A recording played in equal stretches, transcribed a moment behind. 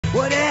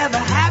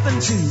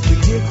to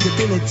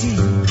predictability.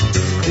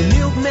 The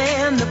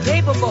milkman, the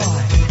paper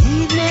boy,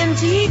 evening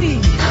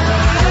TV.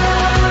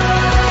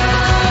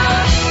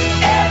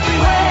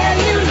 Everywhere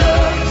you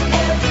look,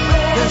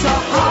 there's a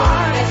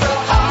heart,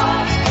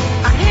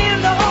 a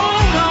hand to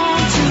hold on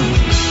to.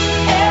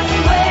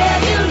 Everywhere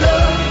you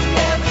look,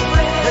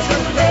 there's a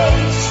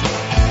face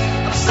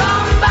of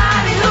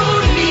somebody who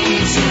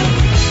needs you.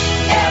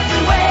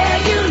 Everywhere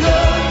you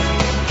look,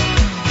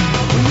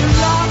 when you're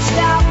lost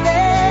out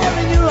there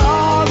and you're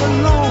all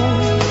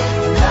alone,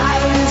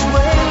 life is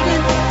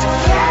waiting to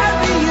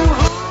carry you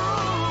home.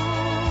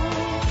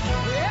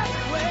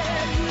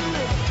 Everywhere you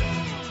look,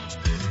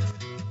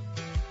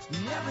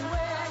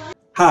 everywhere you...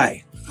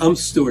 Hi, I'm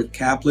Stuart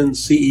Kaplan,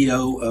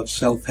 CEO of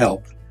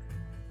Selfhelp.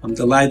 I'm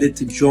delighted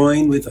to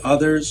join with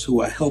others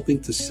who are helping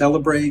to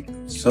celebrate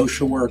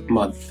Social Work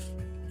Month.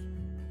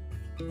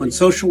 When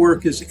social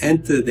workers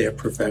enter their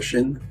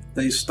profession,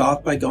 they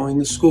start by going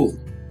to school.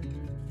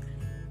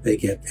 They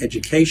get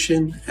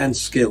education and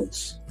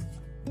skills.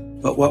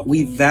 But what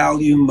we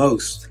value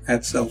most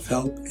at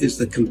Selfhelp is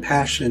the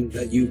compassion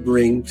that you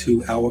bring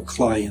to our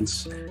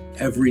clients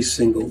every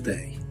single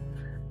day.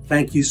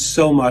 Thank you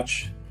so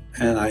much,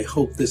 and I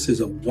hope this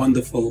is a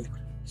wonderful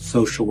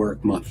Social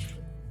Work Month.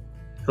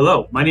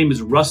 Hello, my name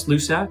is Russ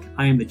Lusak.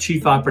 I am the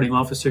Chief Operating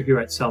Officer here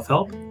at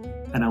Selfhelp,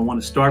 and I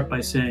want to start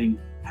by saying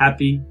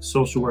Happy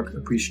Social Work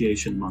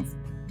Appreciation Month.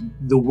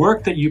 The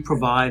work that you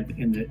provide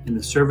and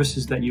the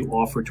services that you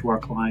offer to our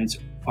clients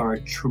are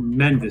a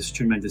tremendous,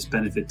 tremendous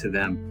benefit to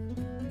them.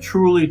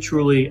 Truly,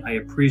 truly, I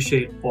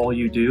appreciate all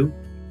you do.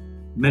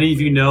 Many of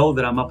you know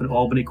that I'm up in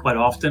Albany quite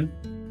often,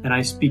 and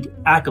I speak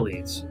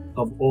accolades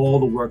of all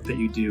the work that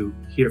you do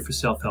here for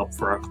Selfhelp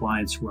for our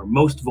clients who are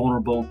most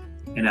vulnerable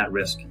and at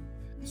risk.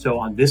 So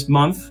on this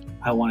month,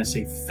 I want to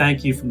say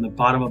thank you from the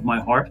bottom of my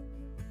heart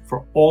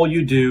for all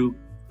you do,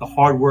 the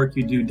hard work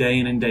you do day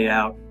in and day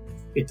out.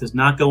 It does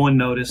not go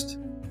unnoticed,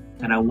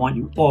 and I want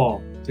you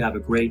all to have a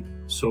great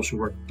Social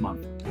Work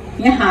Month.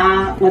 你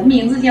好，我的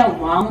名字叫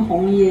王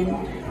红英，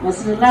我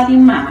是拉丁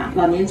马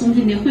老年中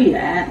心的会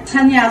员，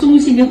参加中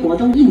心的活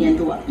动1年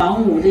多。保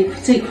姆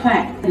这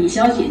块，李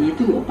小姐呢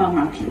对我帮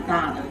忙挺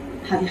大的，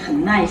她的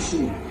很耐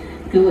心，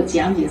给我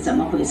讲解怎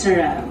么回事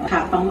啊，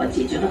她帮我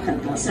解决了很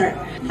多事儿。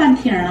饭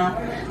厅啊，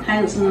还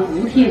有是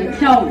舞厅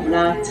跳舞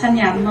了，参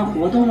加什么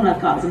活动了，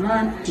搞什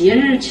么节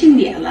日庆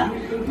典了，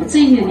我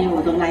这些呢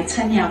我都来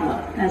参加过，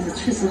但是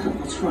确实很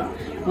不错。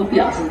我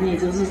表示呢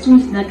就是衷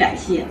心的感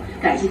谢，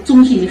感谢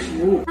衷心的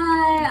服务。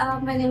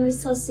 Hi, my name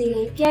is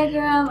Cecilia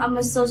Gagram. I'm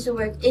a social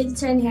work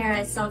intern here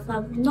at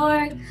Selfhelp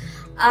North.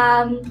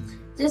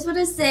 Just want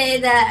to say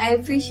that I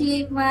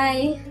appreciate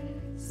my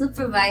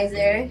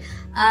supervisor,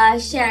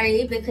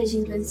 Sherry, because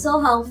she's been so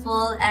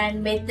helpful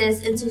and made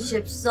this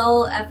internship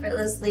so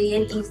effortlessly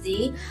and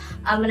easy.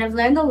 And I've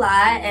learned a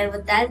lot. And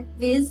with that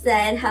being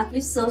said,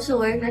 happy Social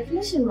Work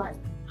Recognition Month.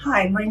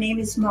 Hi, my name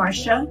is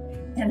Marcia,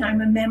 and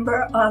I'm a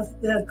member of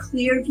the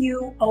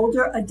Clearview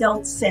Older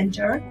Adult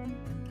Center.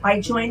 I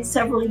joined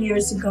several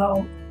years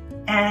ago,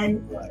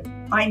 and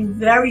I'm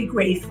very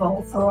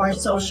grateful for our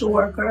social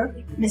worker,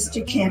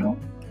 Mr. Kim,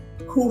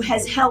 who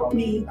has helped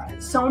me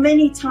so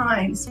many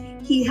times.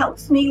 He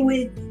helps me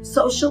with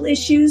social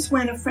issues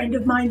when a friend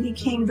of mine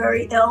became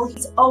very ill.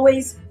 He's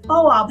always,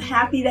 oh, I'm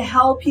happy to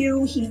help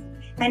you. He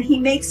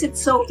makes it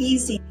so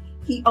easy.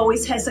 He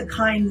always has a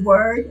kind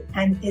word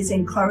and is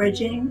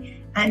encouraging,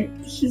 and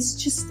he's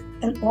just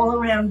an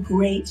all-around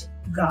great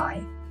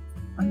guy.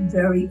 I'm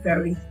very,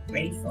 very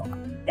grateful.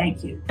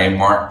 Thank you. I'm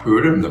Mark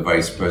Pruitt. I'm the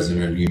Vice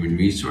President of Human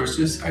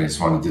Resources. I just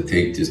wanted to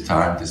take this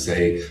time to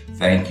say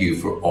thank you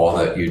for all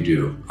that you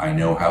do. I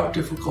know how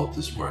difficult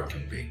this work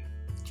can be.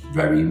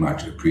 Very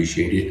much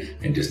appreciated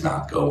and does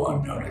not go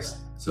unnoticed.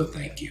 So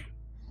thank you.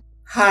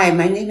 Hi,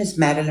 my name is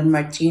Madeline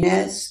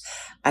Martinez.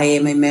 I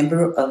am a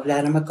member of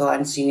Latimer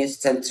Garden Senior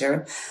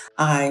Center.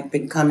 I've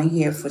been coming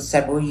here for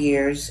several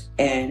years,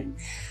 and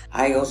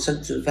I also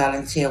do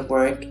volunteer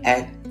work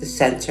at the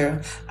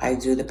center. I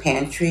do the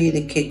pantry,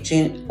 the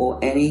kitchen, or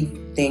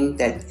anything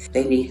that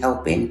they need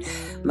help in.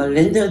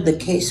 Melinda, the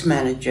case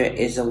manager,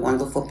 is a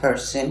wonderful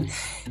person.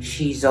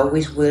 She's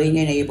always willing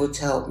and able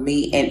to help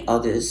me and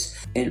others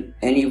in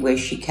any way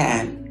she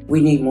can.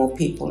 We need more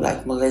people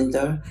like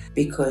Melinda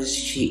because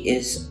she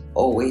is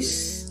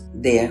always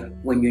there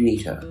when you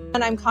need her.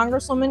 And I'm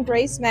Congresswoman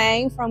Grace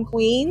Meng from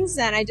Queens,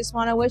 and I just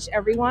want to wish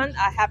everyone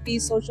a happy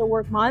Social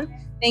Work Month.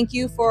 Thank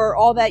you for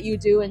all that you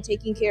do and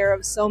taking care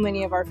of so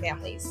many of our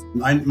families.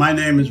 My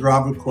name is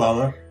Robert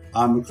Queller.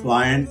 I'm a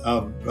client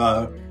of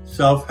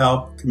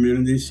Selfhelp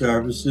Community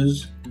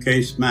Services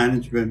Case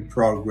Management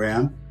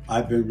Program.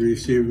 I've been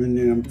receiving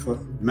them for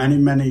many,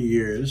 many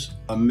years.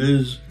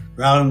 Ms.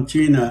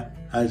 Valentina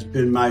has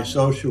been my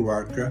social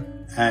worker,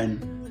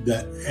 and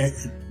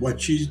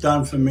what she's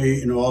done for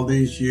me in all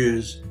these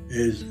years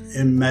is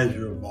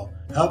immeasurable.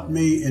 Helped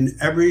me in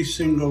every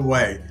single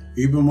way.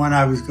 Even when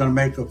I was going to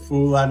make a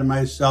fool out of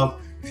myself,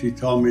 she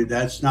told me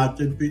that's not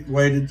the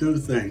way to do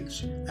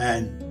things.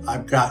 And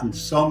I've gotten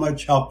so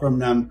much help from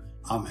them.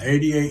 I'm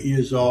 88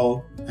 years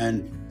old,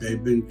 and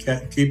they've been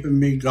keeping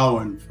me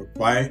going for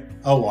quite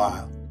a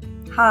while.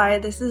 Hi,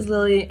 this is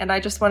Lily, and I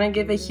just want to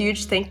give a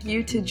huge thank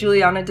you to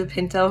Juliana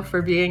DePinto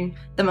for being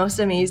the most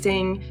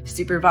amazing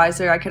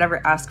supervisor I could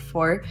ever ask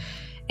for,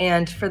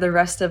 and for the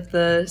rest of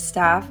the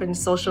staff and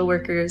social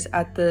workers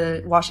at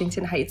the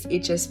Washington Heights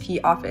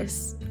HSP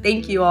office.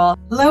 Thank you all.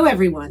 Hello,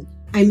 everyone.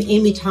 I'm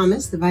Amy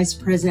Thomas, the Vice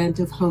President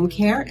of Home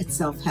Care at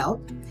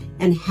Selfhelp,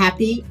 and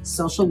happy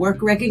Social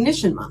Work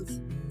Recognition Month.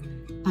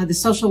 The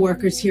social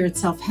workers here at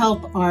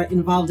Selfhelp are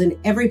involved in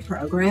every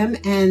program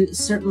and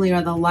certainly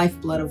are the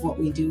lifeblood of what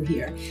we do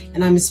here.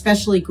 And I'm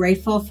especially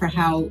grateful for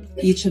how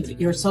each of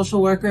your social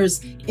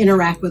workers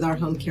interact with our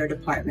home care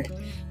department.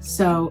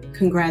 So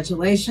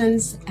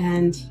congratulations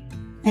and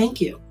thank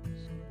you.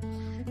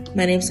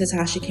 My name is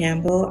Natasha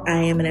Campbell. I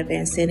am an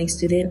advanced standing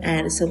student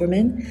at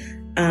Silverman.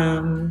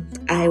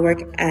 I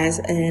work as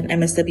an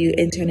MSW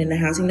intern in the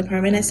housing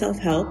department at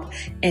Selfhelp,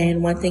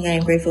 and one thing I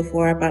am grateful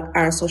for about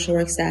our social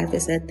work staff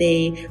is that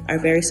they are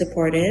very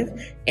supportive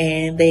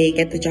and they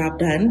get the job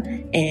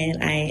done,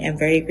 and I am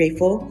very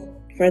grateful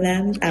for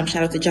them.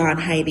 Shout out to John,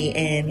 Heidi,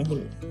 and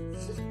Mahmoud.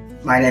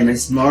 My name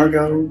is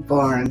Margot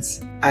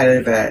Barnes. I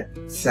live at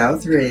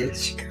South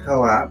Ridge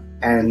Co-op,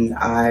 and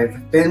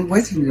I've been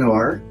with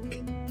NORC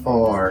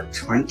for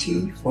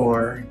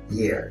 24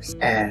 years,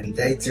 and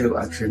they do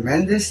a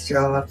tremendous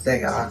job.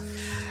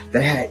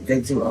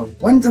 They do a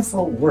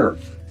wonderful work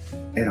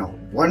in a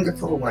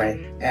wonderful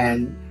way,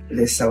 and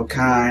they're so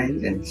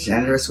kind and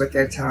generous with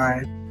their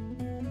time.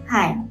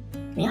 Hi,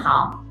 你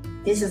好.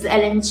 This is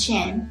Ellen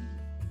Chen.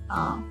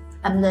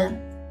 I'm the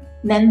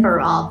member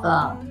of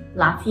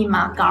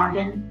Latima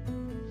Garden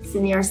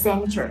Senior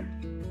Center.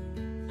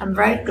 I'm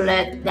very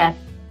glad that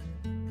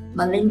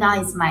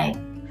Melinda is my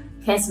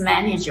case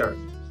manager.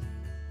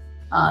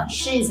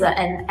 She's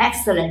an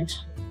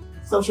excellent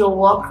social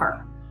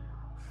worker.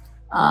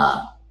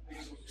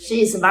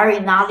 She is very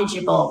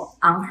knowledgeable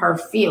on her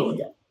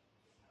field.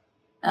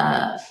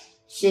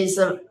 She's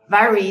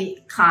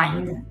very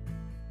kind,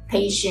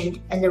 patient,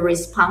 and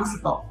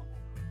responsible.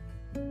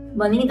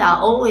 Melinda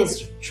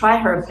always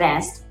tries her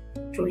best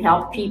to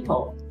help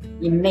people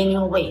in many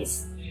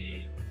ways.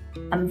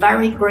 I'm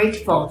very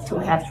grateful to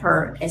have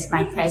her as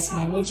my case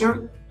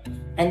manager,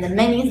 and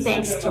many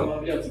thanks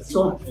to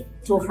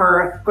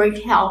her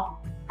great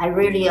help. I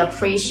really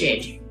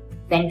appreciate it.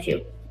 Thank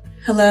you.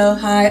 Hello,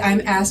 hi,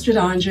 I'm Astrid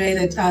Andre,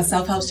 the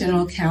Selfhelp's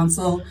General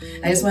Counsel.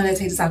 I just want to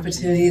take this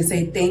opportunity to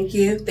say thank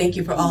you. Thank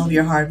you for all of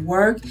your hard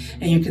work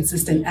and your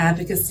consistent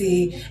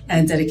advocacy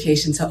and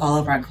dedication to all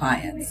of our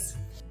clients.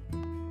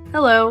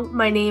 Hello,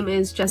 my name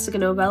is Jessica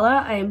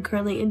Novella. I am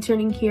currently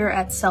interning here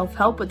at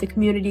Selfhelp with the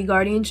Community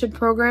Guardianship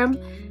Program,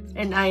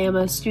 and I am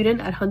a student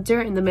at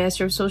Hunter in the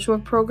Master of Social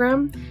Work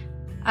program.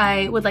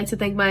 I would like to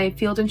thank my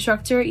field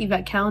instructor,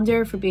 Yvette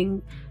Callender, for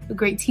being a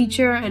great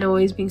teacher and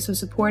always being so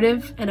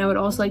supportive. And I would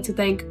also like to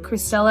thank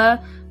Cristela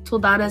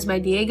Tuldanas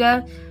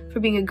Maidiega for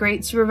being a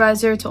great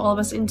supervisor to all of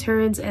us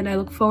interns. And I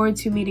look forward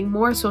to meeting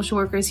more social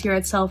workers here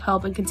at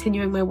Selfhelp and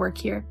continuing my work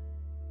here.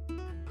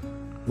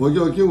 我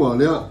叫金广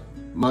亮，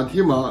马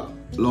蹄马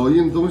老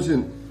鹰中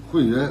心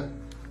会员。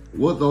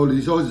我找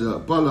李小姐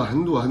办了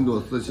很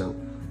多事情，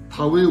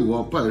她为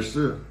我办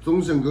事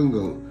忠心耿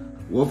耿，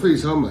我非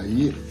常满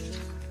意。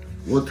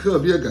我特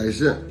别感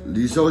谢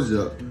李小姐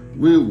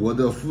为我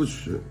的付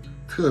出，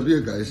特别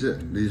感谢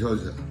李小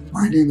姐。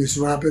My name is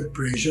Robert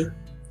Brazier.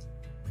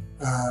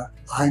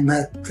 I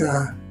met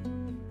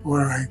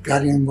where I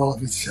got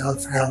involved with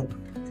Selfhelp,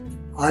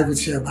 I would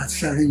say about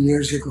 7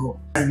 years ago.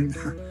 And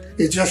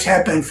it just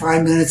happened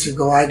 5 minutes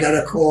ago. I got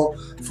a call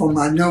from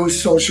a new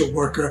social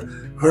worker.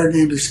 Her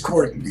name is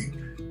Courtney.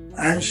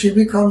 And she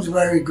becomes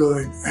very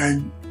good.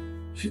 And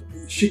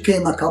she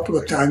came a couple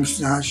of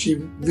times now.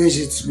 She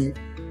visits me.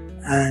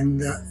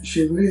 And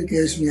she really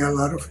gives me a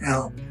lot of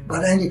help.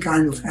 But any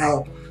kind of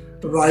help,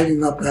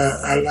 writing up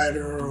a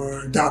letter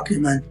or a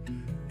document,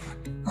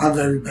 I'm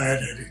very bad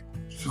at it.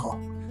 So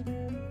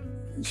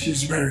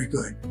she's very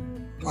good.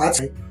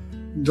 I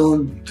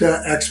don't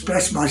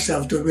express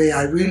myself the way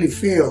I really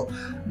feel,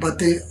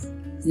 but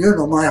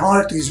my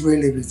heart is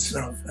really with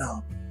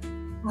Selfhelp.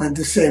 And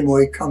the same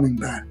way coming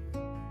back.